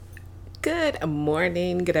Good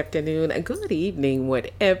morning, good afternoon, and good evening,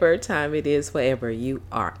 whatever time it is, wherever you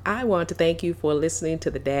are. I want to thank you for listening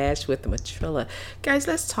to The Dash with Matrilla. Guys,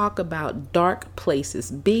 let's talk about dark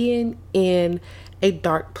places, being in a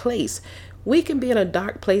dark place. We can be in a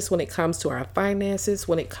dark place when it comes to our finances,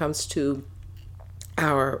 when it comes to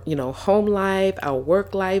our home life, our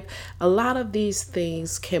work life. A lot of these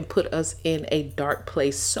things can put us in a dark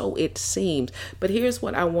place, so it seems. But here's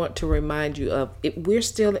what I want to remind you of. We're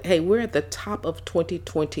at the top of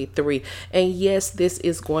 2023, and yes, this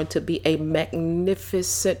is going to be a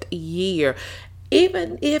magnificent year.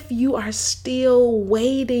 Even if you are still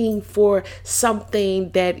waiting for something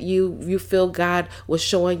that you feel God was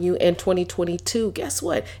showing you in 2022, guess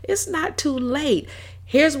what? It's not too late.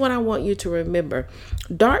 Here's what I want you to remember.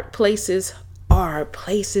 Dark places are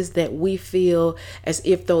places that we feel as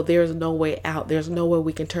if though there's no way out, there's nowhere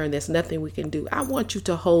we can turn, there's nothing we can do. I want you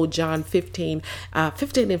to hold John 15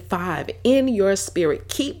 and 5 in your spirit.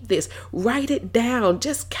 Keep this, write it down,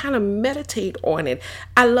 just kind of meditate on it.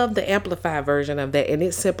 I love the amplified version of that, and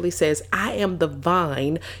it simply says, I am the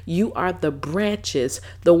vine, you are the branches,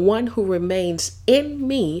 the one who remains in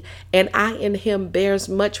me and I in him bears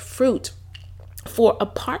much fruit. For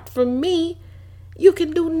apart from me, you can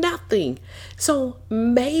do nothing. So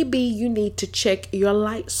maybe you need to check your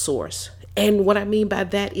light source. And what I mean by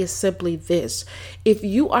that is simply this. If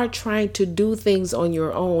you are trying to do things on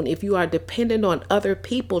your own, if you are dependent on other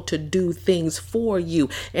people to do things for you,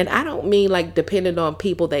 and I don't mean like dependent on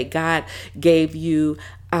people that God gave you,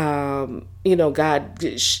 God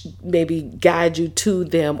maybe guide you to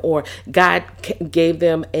them, or God gave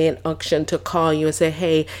them an unction to call you and say,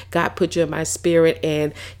 hey, God put you in my spirit,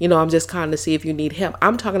 and I'm just calling to see if you need help.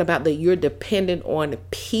 I'm talking about that you're dependent on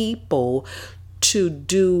people to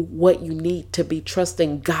do what you need to be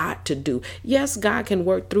trusting God to do. Yes, God can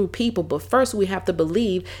work through people, but first we have to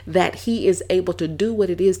believe that he is able to do what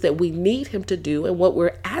it is that we need him to do and what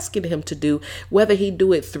we're asking him to do, whether he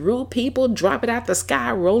do it through people, drop it out the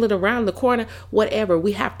sky, roll it around the corner, whatever.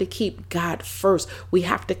 We have to keep God first. We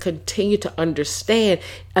have to continue to understand.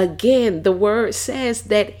 Again, the word says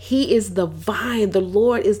that he is the vine. The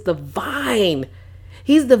Lord is the vine.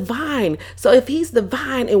 He's the vine. So if he's the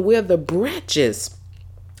vine and we're the branches,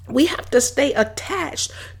 we have to stay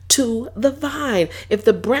attached to the vine. If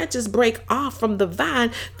the branches break off from the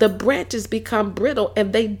vine, the branches become brittle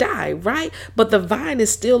and they die, right? But the vine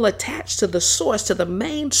is still attached to the source, to the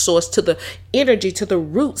main source, to the energy, to the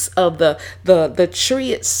roots of the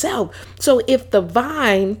tree itself. So if the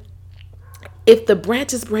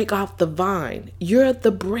branches break off the vine, you're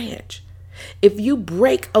the branch. If you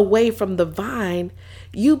break away from the vine,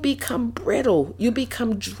 you become brittle, you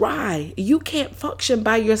become dry. You can't function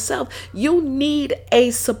by yourself. You need a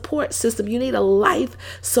support system. You need a life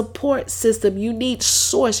support system. You need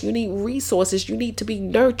source. You need resources. You need to be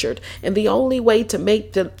nurtured. And the only way to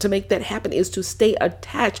make that happen is to stay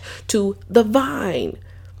attached to the vine.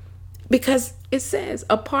 Because it says,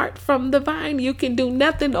 apart from the vine, you can do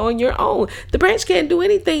nothing on your own. The branch can't do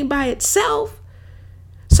anything by itself.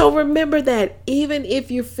 So remember that even if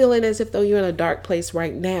you're feeling as if though you're in a dark place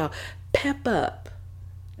right now, pep up.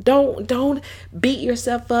 Don't beat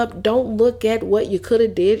yourself up. Don't look at what you could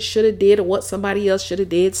have did, should have did, or what somebody else should have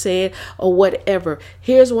did, said, or whatever.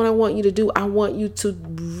 Here's what I want you to do. I want you to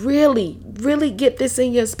really, really get this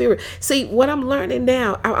in your spirit. See, what I'm learning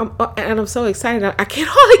now, I'm so excited. I can't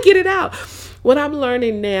hardly get it out. What I'm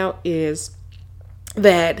learning now is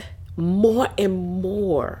that more and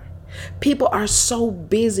more people are so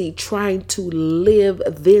busy trying to live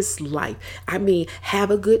this life. I mean, have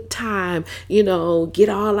a good time, get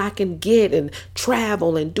all I can get and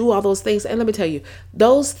travel and do all those things. And let me tell you,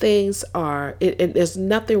 those things are, and there's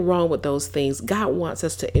nothing wrong with those things. God wants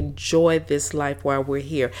us to enjoy this life while we're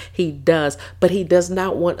here. He does, but he does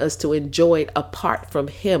not want us to enjoy it apart from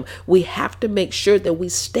him. We have to make sure that we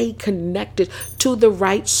stay connected to the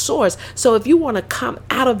right source. So if you want to come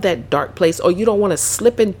out of that dark place, or you don't want to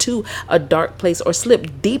slip into a dark place or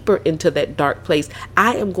slip deeper into that dark place,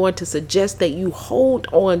 I am going to suggest that you hold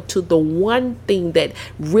on to the one thing that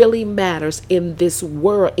really matters in this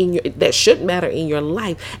world, that should matter in your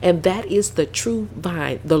life, and that is the true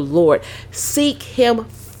vine, the Lord. Seek him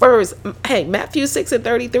first. Hey, Matthew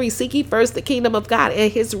 6:33, seek ye first the kingdom of God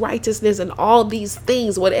and his righteousness, and all these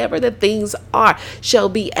things, whatever the things are, shall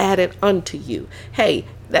be added unto you. Hey,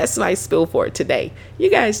 that's my spill for today. You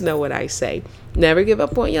guys know what I say. Never give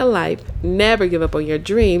up on your life, never give up on your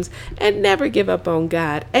dreams, and never give up on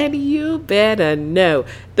God. And you better know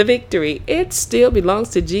the victory, it still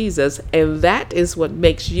belongs to Jesus, and that is what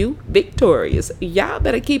makes you victorious. Y'all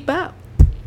better keep up.